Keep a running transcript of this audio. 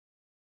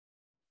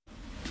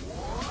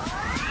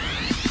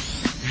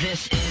Hey,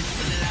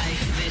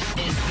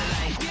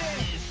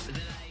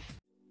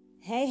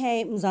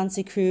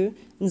 Mzansi crew.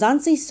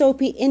 Mzansi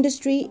soapy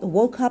industry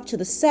woke up to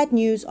the sad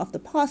news of the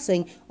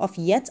passing of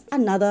yet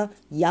another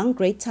young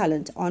great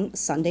talent on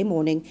Sunday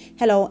morning.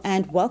 Hello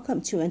and welcome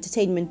to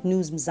Entertainment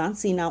News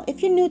Mzansi. Now,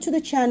 if you're new to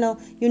the channel,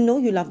 you know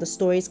you love the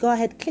stories. Go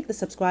ahead, click the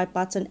subscribe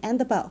button and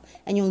the bell,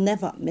 and you'll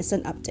never miss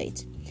an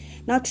update.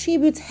 Now,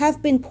 tributes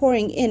have been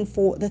pouring in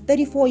for the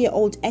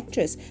 34-year-old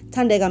actress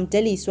Thandeka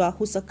Mdeliswa,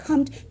 who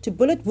succumbed to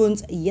bullet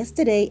wounds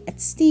yesterday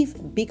at Steve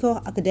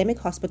Biko Academic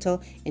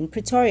Hospital in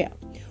Pretoria.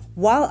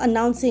 While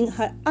announcing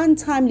her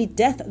untimely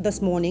death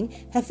this morning,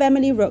 her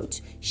family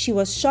wrote, "She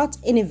was shot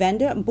in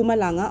Evander,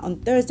 Mpumalanga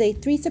on Thursday,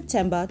 3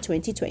 September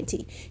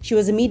 2020. She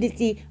was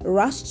immediately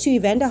rushed to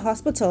Evander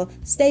Hospital,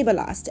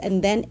 stabilized,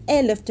 and then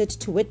airlifted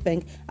to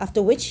Witbank,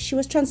 after which she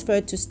was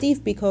transferred to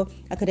Steve Biko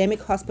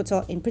Academic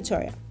Hospital in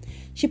Pretoria.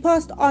 She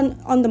passed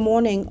on the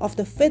morning of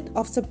the 5th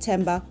of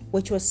September,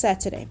 which was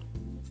Saturday."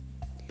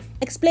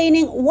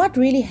 Explaining what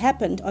really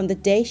happened on the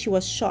day she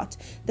was shot,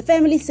 the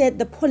family said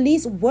the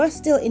police were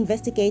still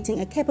investigating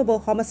a capable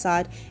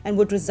homicide and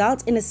would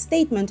result in a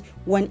statement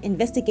when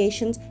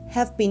investigations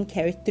have been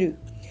carried through.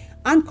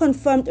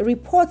 Unconfirmed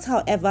reports,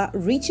 however,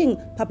 reaching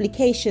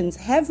publications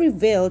have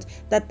revealed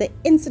that the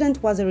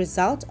incident was a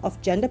result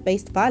of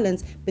gender-based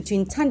violence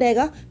between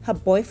Thandeka, her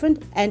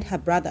boyfriend, and her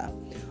brother.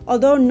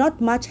 Although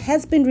not much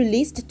has been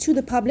released to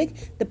the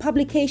public, the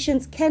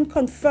publications can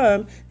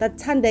confirm that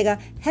Thandeka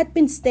had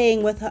been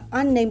staying with her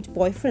unnamed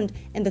boyfriend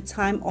in the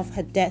time of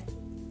her death.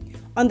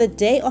 On the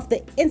day of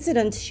the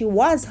incident, she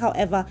was,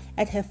 however,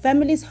 at her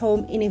family's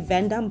home in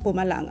Evander,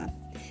 Mpumalanga.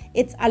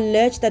 It's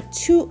alleged that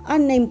two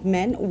unnamed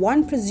men,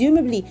 one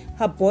presumably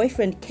her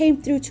boyfriend, came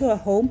through to her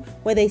home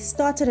where they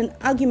started an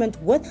argument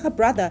with her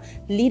brother,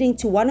 leading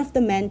to one of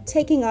the men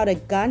taking out a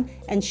gun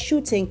and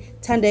shooting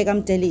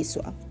Thandeka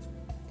Mdeliswa.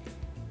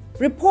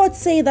 Reports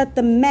say that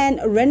the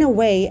man ran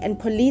away, and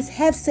police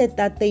have said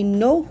that they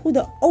know who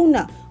the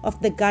owner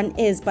of the gun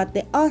is, but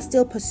they are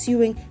still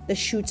pursuing the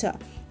shooter.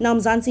 Now,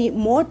 Mzansi,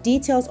 more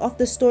details of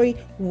the story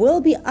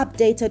will be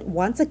updated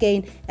once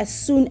again as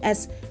soon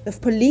as the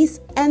police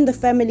and the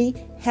family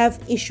have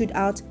issued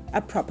out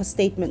a proper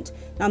statement.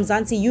 Now,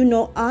 Mzansi, you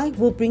know I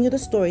will bring you the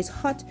stories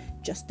hot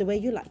just the way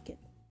you like it.